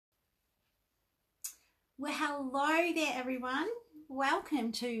Well, hello there, everyone.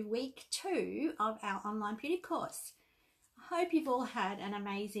 Welcome to week 2 of our online beauty course. I hope you've all had an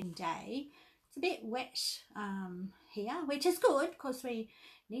amazing day. It's a bit wet here, which is good because we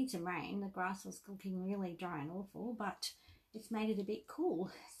need some rain. The grass was looking really dry and awful, but it's made it a bit cool.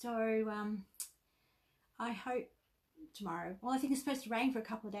 So I hope tomorrow, well, I think it's supposed to rain for a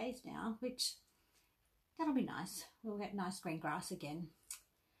couple of days now, which that'll be nice. We'll get nice green grass again.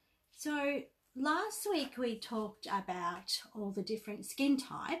 So last week we talked about all the different skin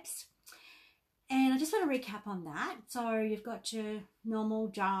types, and I just want to recap on that. So you've got your normal,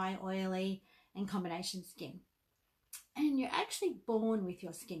 dry, oily and combination skin, and you're actually born with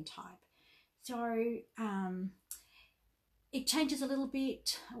your skin type. So it changes a little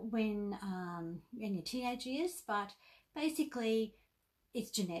bit when in your teenage years, but basically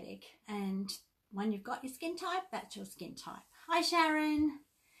it's genetic, and when you've got your skin type, that's your skin type. Hi Sharon.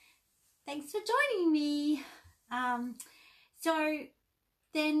 Thanks for joining me. So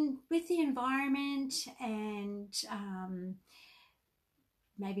then with the environment and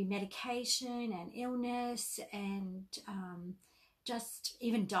maybe medication and illness and just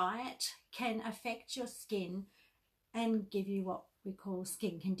even diet can affect your skin and give you what we call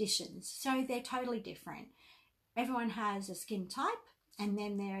skin conditions. So they're totally different. Everyone has a skin type, and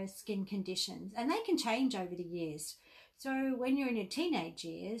then there are skin conditions, and they can change over the years. So when you're in your teenage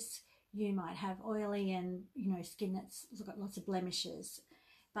years, you might have oily and skin that's got lots of blemishes,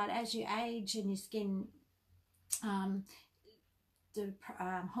 but as you age and your skin, the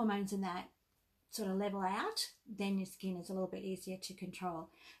hormones and that sort of level out, then your skin is a little bit easier to control.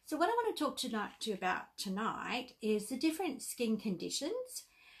 So what I want to talk to you about tonight is the different skin conditions,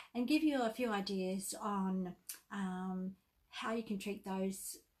 and give you a few ideas on how you can treat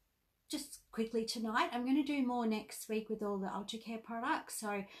those just quickly tonight. I'm going to do more next week with all the Ultra Care products,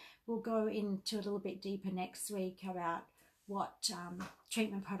 so we'll go into a little bit deeper next week about what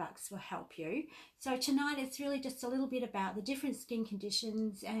treatment products will help you. So tonight it's really just a little bit about the different skin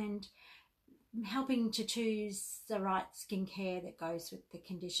conditions and helping to choose the right skincare that goes with the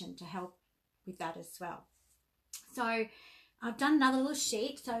condition to help with that as well. So I've done another little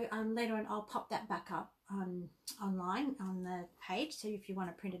sheet, so later on I'll pop that back up online on the page, so if you want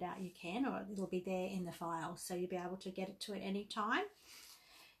to print it out you can, or it'll be there in the file, so you'll be able to get it to it any time.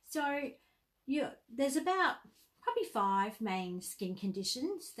 So there's about probably 5 main skin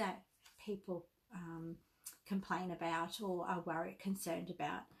conditions that people complain about or are concerned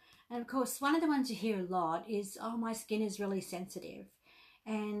about. And of course, one of the ones you hear a lot is, oh, my skin is really sensitive.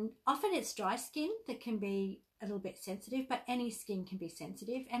 And often it's dry skin that can be a little bit sensitive, but any skin can be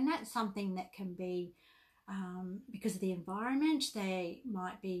sensitive. And that's something that can be because of the environment. They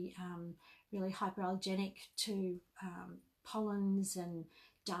might be really hyperallergenic to pollens and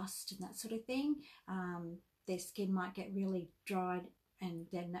dust and that sort of thing. Their skin might get really dried, and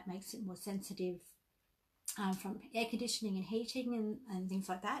then that makes it more sensitive from air conditioning and heating and things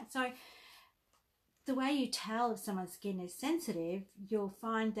like that. So the way you tell if someone's skin is sensitive, you'll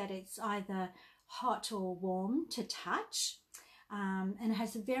find that it's either hot or warm to touch, and it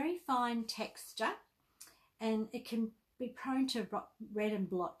has a very fine texture, and it can be prone to red and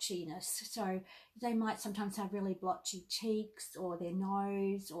blotchiness. So they might sometimes have really blotchy cheeks, or their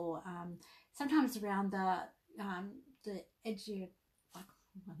nose, or sometimes around the edge of, like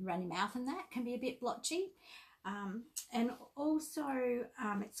around your mouth, and that can be a bit blotchy. And also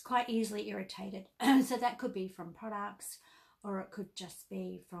it's quite easily irritated. So that could be from products, or it could just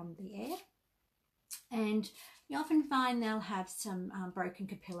be from the air. And you often find they'll have some broken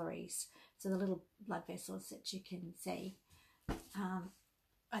capillaries, so the little blood vessels that you can see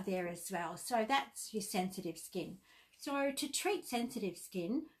are there as well. So that's your sensitive skin. So to treat sensitive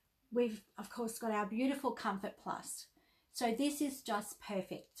skin, we've of course got our beautiful Comfort Plus. So this is just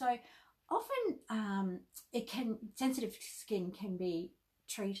perfect. So often sensitive skin can be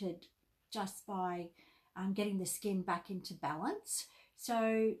treated just by getting the skin back into balance.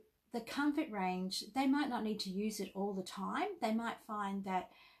 So the Comfort range, they might not need to use it all the time. They might find that,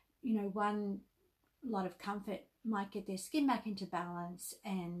 one lot of Comfort might get their skin back into balance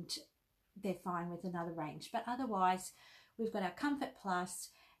and they're fine with another range. But otherwise, we've got our Comfort Plus,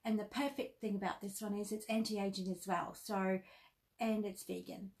 and the perfect thing about this one is it's anti-aging as well. So, and it's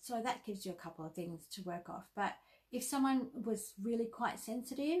vegan. So that gives you a couple of things to work off. But if someone was really quite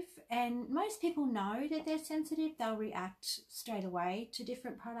sensitive, and most people know that they're sensitive, they'll react straight away to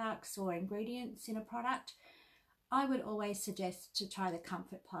different products or ingredients in a product, I would always suggest to try the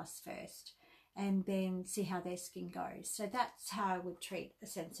Comfort Plus first and then see how their skin goes. So that's how I would treat a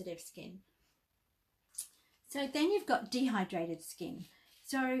sensitive skin. So then you've got dehydrated skin.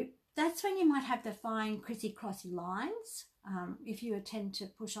 So That's when you might have the fine crissy-crossy lines. If you tend to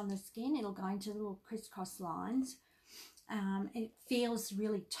push on the skin, it'll go into little crisscross lines. It feels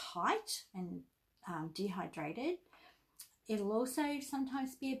really tight and dehydrated. It'll also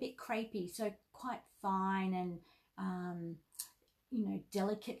sometimes be a bit crepey, so quite fine and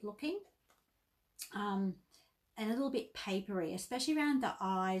delicate looking, and a little bit papery, especially around the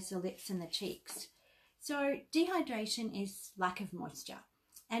eyes, the lips and the cheeks. So dehydration is lack of moisture,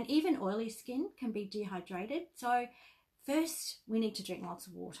 and even oily skin can be dehydrated. So first we need to drink lots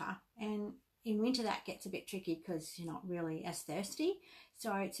of water, and in winter that gets a bit tricky because you're not really as thirsty.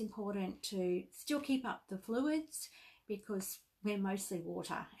 So it's important to still keep up the fluids because we're mostly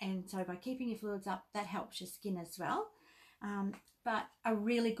water, and so by keeping your fluids up, that helps your skin as well. But a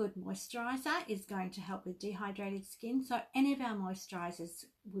really good moisturiser is going to help with dehydrated skin. So any of our moisturisers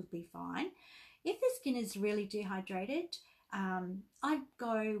would be fine. If the skin is really dehydrated, I'd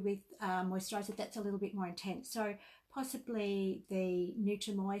go with a moisturiser that's a little bit more intense. So possibly the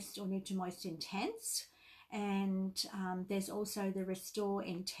Nutrimoist or Nutrimoist Intense. And there's also the Restore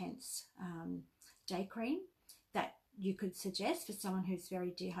Intense day cream that you could suggest for someone who's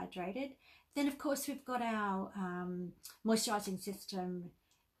very dehydrated. Then, of course, we've got our moisturising system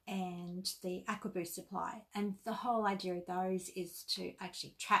and the Aqua Boost supply. And the whole idea of those is to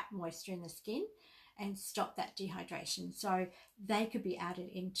actually trap moisture in the skin and stop that dehydration. So they could be added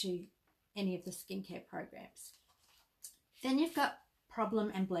into any of the skincare programs. Then you've got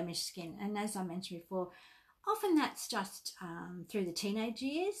problem and blemish skin. And as I mentioned before, often that's just through the teenage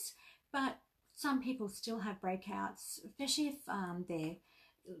years, but some people still have breakouts, especially if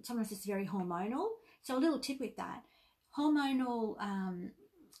sometimes it's very hormonal. So a little tip with that, hormonal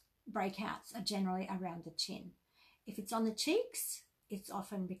breakouts are generally around the chin. If it's on the cheeks, it's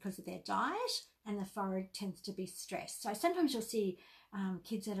often because of their diet, and the forehead tends to be stressed. So sometimes you'll see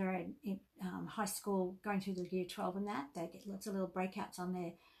kids that are in high school going through the year 12 and that, they get lots of little breakouts on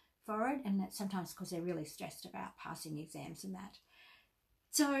their forehead, and that's sometimes because they're really stressed about passing exams and that.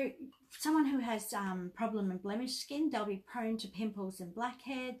 So someone who has problem and blemish skin, they'll be prone to pimples and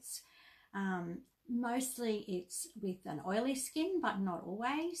blackheads. Mostly it's with an oily skin, but not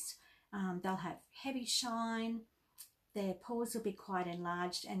always. They'll have heavy shine, their pores will be quite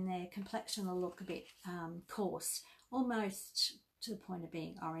enlarged, and their complexion will look a bit coarse, almost to the point of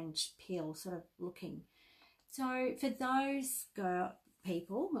being orange peel sort of looking. So for those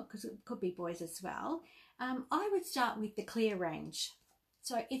people, because it could be boys as well, I would start with the Clear range.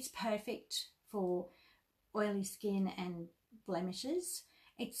 So it's perfect for oily skin and blemishes.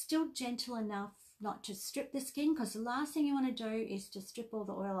 It's still gentle enough not to strip the skin, because the last thing you want to do is to strip all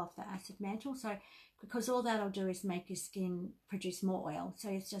the oil off the acid mantle. So because all that'll do is make your skin produce more oil. So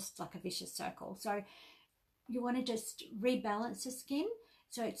it's just like a vicious circle. So you want to just rebalance the skin.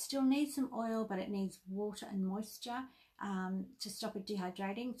 So it still needs some oil, but it needs water and moisture to stop it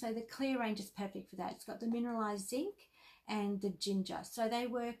dehydrating. So the Clear range is perfect for that. It's got the mineralized zinc and the ginger. So they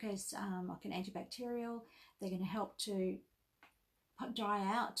work as like an antibacterial. They're going to help to dry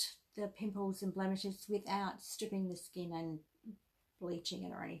out the pimples and blemishes without stripping the skin and bleaching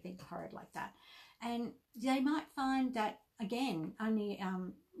it or anything horrid like that. And they might find that, again, only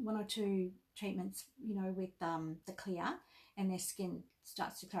 1 or 2 treatments, with the Clear, and their skin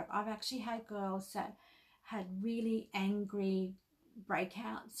starts to clear up. I've actually had girls that had really angry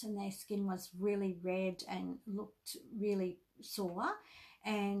breakouts and their skin was really red and looked really sore,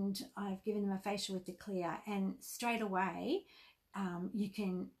 and I've given them a facial with the Clear, and straight away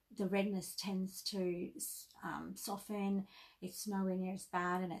the redness tends to soften. It's nowhere near as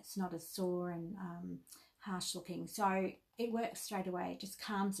bad, and it's not as sore and harsh looking. So it works straight away. It just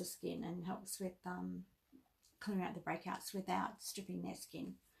calms the skin and helps with clearing out the breakouts without stripping their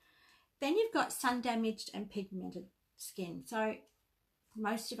skin. Then you've got sun damaged and pigmented skin. So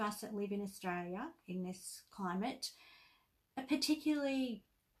most of us that live in Australia in this climate, particularly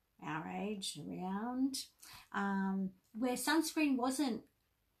our age around, where sunscreen wasn't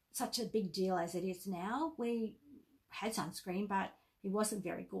such a big deal as it is now. We had sunscreen, but it wasn't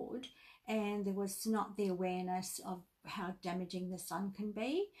very good, and there was not the awareness of how damaging the sun can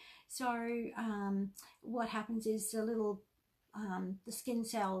be. So what happens is the skin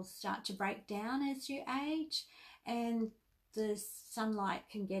cells start to break down as you age, and the sunlight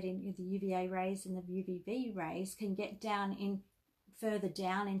can get in, the UVA rays and the UVB rays can get further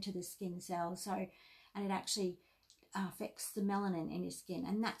down into the skin cells. So, and it actually affects the melanin in your skin,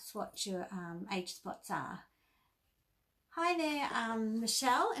 and that's what your age spots are. Hi there,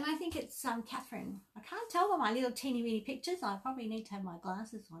 Michelle, and I think it's Catherine. I can't tell by my little teeny weeny pictures. I probably need to have my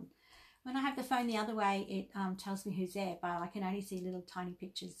glasses on. When I have the phone the other way, it tells me who's there, but I can only see little tiny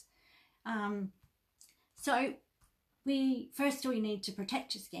pictures. So first we need to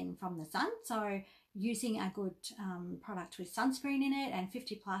protect your skin from the sun. So using a good product with sunscreen in it, and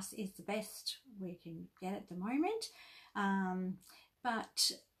 50 plus is the best we can get at the moment.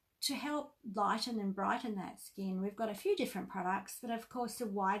 But to help lighten and brighten that skin, we've got a few different products, but of course the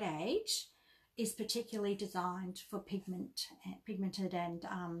white age is particularly designed for pigmented and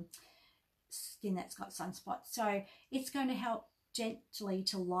skin that's got sunspots. So it's going to help gently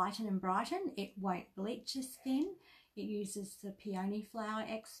to lighten and brighten. It won't bleach the skin. It uses the peony flower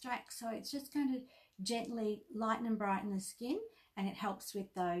extract, so it's just going to gently lighten and brighten the skin, and it helps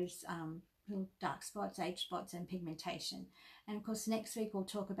with those little dark spots, age spots, and pigmentation. And of course next week we'll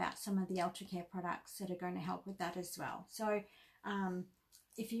talk about some of the Ultra Care products that are going to help with that as well. So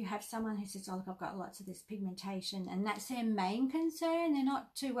if you have someone who says, oh look, I've got lots of this pigmentation, and that's their main concern, they're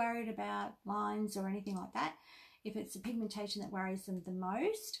not too worried about lines or anything like that. If it's the pigmentation that worries them the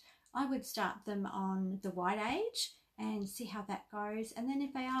most, I would start them on the white age and see how that goes. And then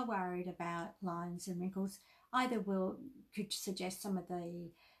if they are worried about lines and wrinkles, either could suggest some of the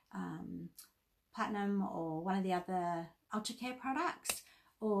Platinum or one of the other Ultra Care products,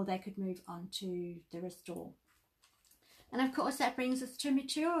 or they could move on to the Restore. And of course that brings us to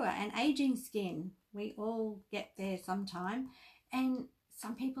mature and aging skin. We all get there sometime, and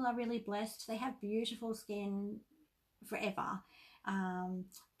some people are really blessed. They have beautiful skin forever,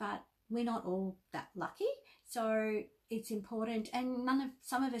 but we're not all that lucky. So it's important, and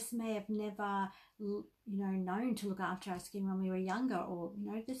some of us may have never known to look after our skin when we were younger, or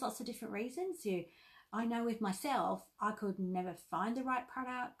there's lots of different reasons. I know with myself, I could never find the right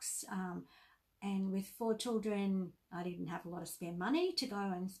products, and with 4 children, I didn't have a lot of spare money to go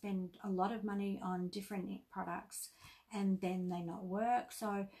and spend a lot of money on different products, and then they not work.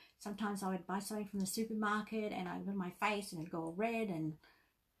 So sometimes I would buy something from the supermarket and I'd put my face and it'd go all red and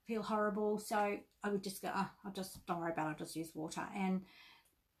feel horrible. So I would just go, oh, don't worry about it, I'll just use water. And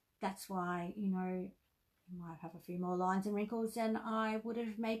that's why, I might have a few more lines and wrinkles than I would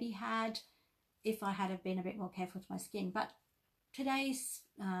have maybe had if I had been a bit more careful with my skin. But today's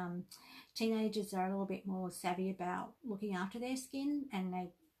teenagers are a little bit more savvy about looking after their skin, and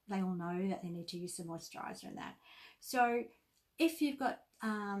they all know that they need to use some moisturizer and that. So if you've got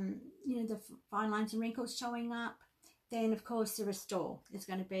the fine lines and wrinkles showing up, then of course the Restore is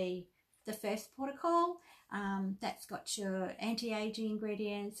going to be the first protocol. That's got your anti-aging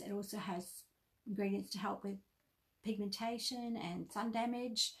ingredients. It also has ingredients to help with pigmentation and sun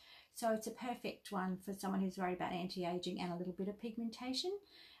damage. So it's a perfect one for someone who's worried about anti-aging and a little bit of pigmentation.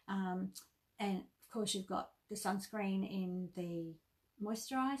 And of course you've got the sunscreen in the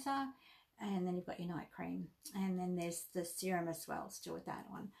moisturizer, and then you've got your night cream, and then there's the serum as well still with that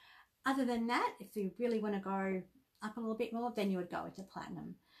one. Other than that, if you really want to go up a little bit more, then you would go with the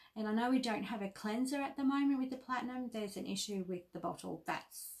Platinum. And I know we don't have a cleanser at the moment with the Platinum. There's an issue with the bottle.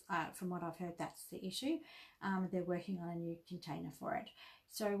 That's from what I've heard, that's the issue. They're working on a new container for it.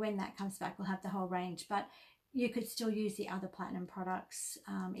 So when that comes back, we'll have the whole range. But you could still use the other Platinum products,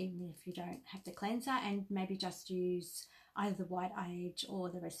 even if you don't have the cleanser, and maybe just use either the White Age or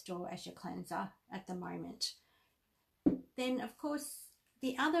the Restore as your cleanser at the moment. Then, of course,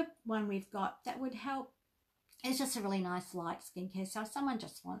 the other one we've got that would help is just a really nice light skincare. So if someone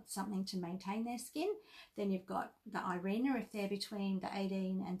just wants something to maintain their skin, then you've got the Irina if they're between the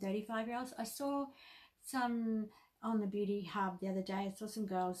 18 and 35-year-olds. I saw some on the Beauty Hub the other day. I saw some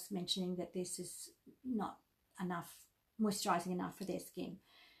girls mentioning that this is not enough, moisturising enough for their skin.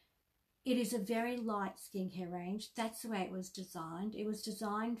 It is a very light skincare range. That's the way it was designed. It was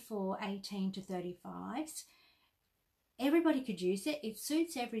designed for 18 to 35s. Everybody could use it. It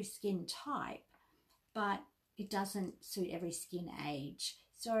suits every skin type, but it doesn't suit every skin age.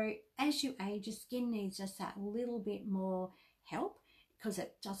 So as you age, your skin needs just that little bit more help, because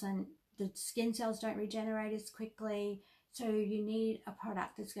the skin cells don't regenerate as quickly. So you need a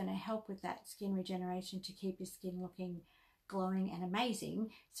product that's going to help with that skin regeneration to keep your skin looking glowing and amazing.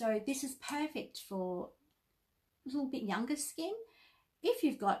 So this is perfect for a little bit younger skin. If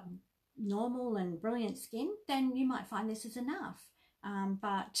you've got normal and brilliant skin, then you might find this is enough.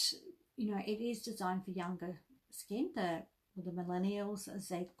 But it is designed for younger skin, the millennials as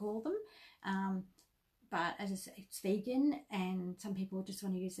they call them. But as I say, it's vegan, and some people just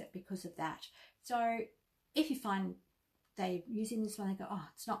want to use it because of that. So if you find they're using this one, they go, oh,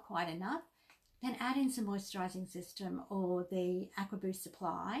 it's not quite enough, then add in some moisturising system or the Aqua Boost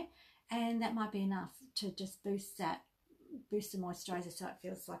Supply, and that might be enough to just boost the moisturiser so it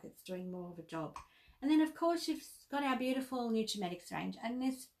feels like it's doing more of a job. And then of course you've got our beautiful Nutrimedics range, and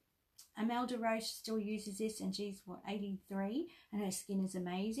there's Imelda Roche still uses this, and she's, what, 83, and her skin is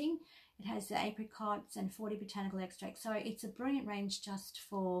amazing. It has the apricots and 40 botanical extracts. So it's a brilliant range just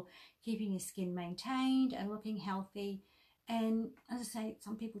for keeping your skin maintained and looking healthy. And as I say,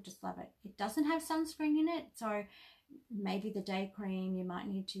 some people just love it. It doesn't have sunscreen in it, so maybe the day cream, you might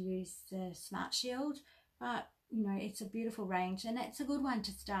need to use the Smart Shield, but you know, it's a beautiful range, and it's a good one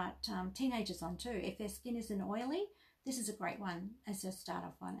to start teenagers on too. If their skin isn't oily, this is a great one as a start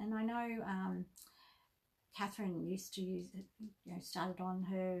off one. And I know Catherine used to use it, you know, started on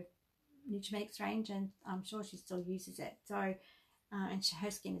her Nutrimedics range, and I'm sure she still uses it. So, and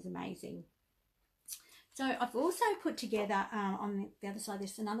her skin is amazing. So I've also put together on the other side of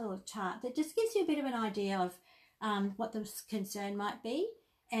this another little chart that just gives you a bit of an idea of what the concern might be,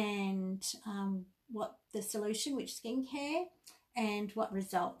 and what the solution, which skincare, and what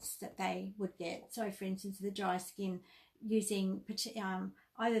results that they would get. So for instance, the dry skin, using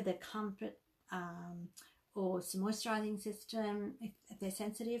either the Comfort or some moisturising system if they're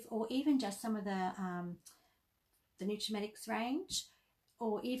sensitive, or even just some of the Nutrimedics range,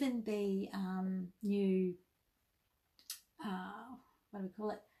 or even the new, what do we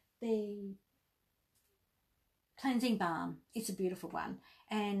call it, the cleansing balm. It's a beautiful one,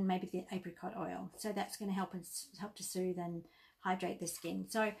 and maybe the apricot oil. So that's going to help to soothe and hydrate the skin.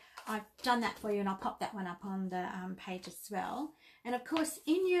 So I've done that for you, and I'll pop that one up on the page as well. And of course,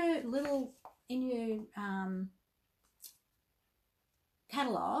 in your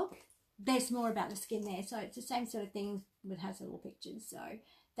catalogue, there's more about the skin there. So it's the same sort of thing, but has little pictures. So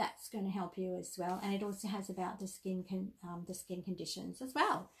that's going to help you as well. And it also has about the skin conditions as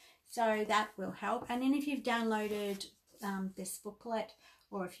well. So that will help. And then if you've downloaded this booklet,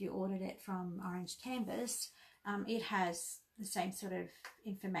 or if you ordered it from Orange Canvas, it has the same sort of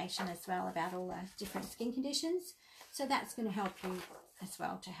information as well about all the different skin conditions. So that's going to help you as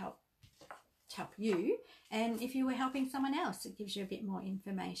well, to help you. And if you were helping someone else, it gives you a bit more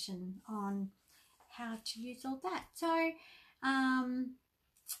information on how to use all that. So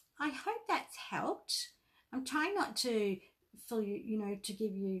I hope that's helped. I'm trying not to fill you, to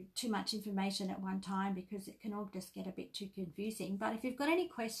give you too much information at one time, because it can all just get a bit too confusing. But if you've got any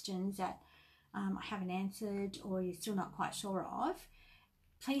questions that I haven't answered, or you're still not quite sure of,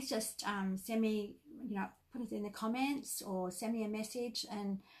 please just send me, put it in the comments, or send me a message.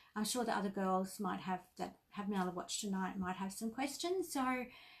 And I'm sure the other girls might have me on the watch tonight might have some questions. So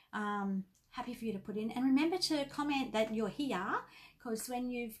happy for you to put in, and remember to comment that you're here, because when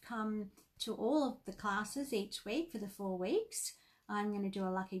you've come to all of the classes each week for the 4 weeks, I'm going to do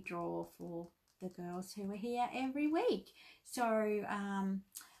a lucky draw for the girls who are here every week. So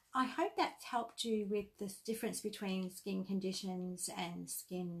I hope that's helped you with this difference between skin conditions and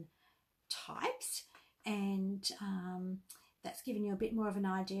skin types, and that's given you a bit more of an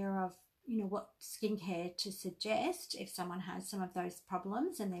idea of what skincare to suggest if someone has some of those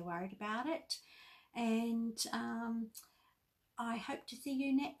problems and they're worried about it. And I hope to see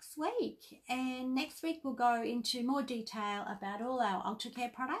you next week. And next week we'll go into more detail about all our Ultra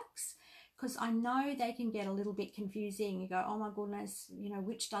Care products, because I know they can get a little bit confusing. You go, oh my goodness,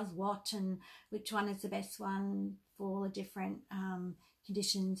 which does what, and which one is the best one for all the different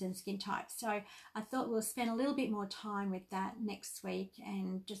conditions and skin types. So I thought we'll spend a little bit more time with that next week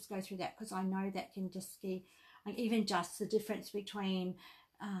and just go through that, because I know that can just be, even just the difference between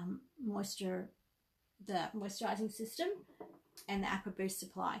the moisturizing system and the Aqua Boost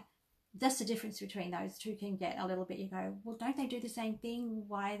supply. That's the difference between those two can get a little bit, you go, well, don't they do the same thing?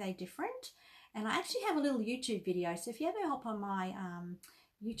 Why are they different? And I actually have a little YouTube video. So if you ever hop on my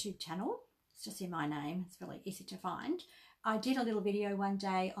YouTube channel, it's just in my name, it's really easy to find. I did a little video one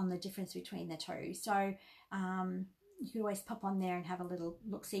day on the difference between the two. So you can always pop on there and have a little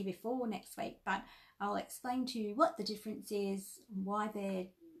look-see before next week. But I'll explain to you what the difference is, why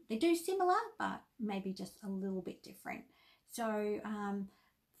they do similar, but maybe just a little bit different. So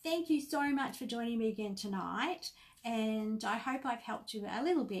thank you so much for joining me again tonight. And I hope I've helped you a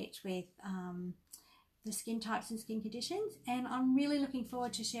little bit with the skin types and skin conditions. And I'm really looking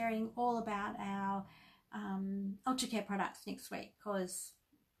forward to sharing all about our Ultra Care products next week, because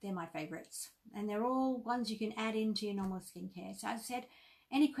they're my favorites, and they're all ones you can add into your normal skincare. So as I said,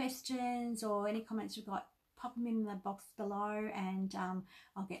 any questions or any comments you've got, pop them in the box below, and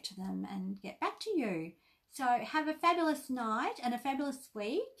I'll get to them and get back to you. So have a fabulous night and a fabulous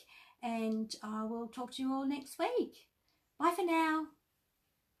week, and I will talk to you all next week. Bye for now.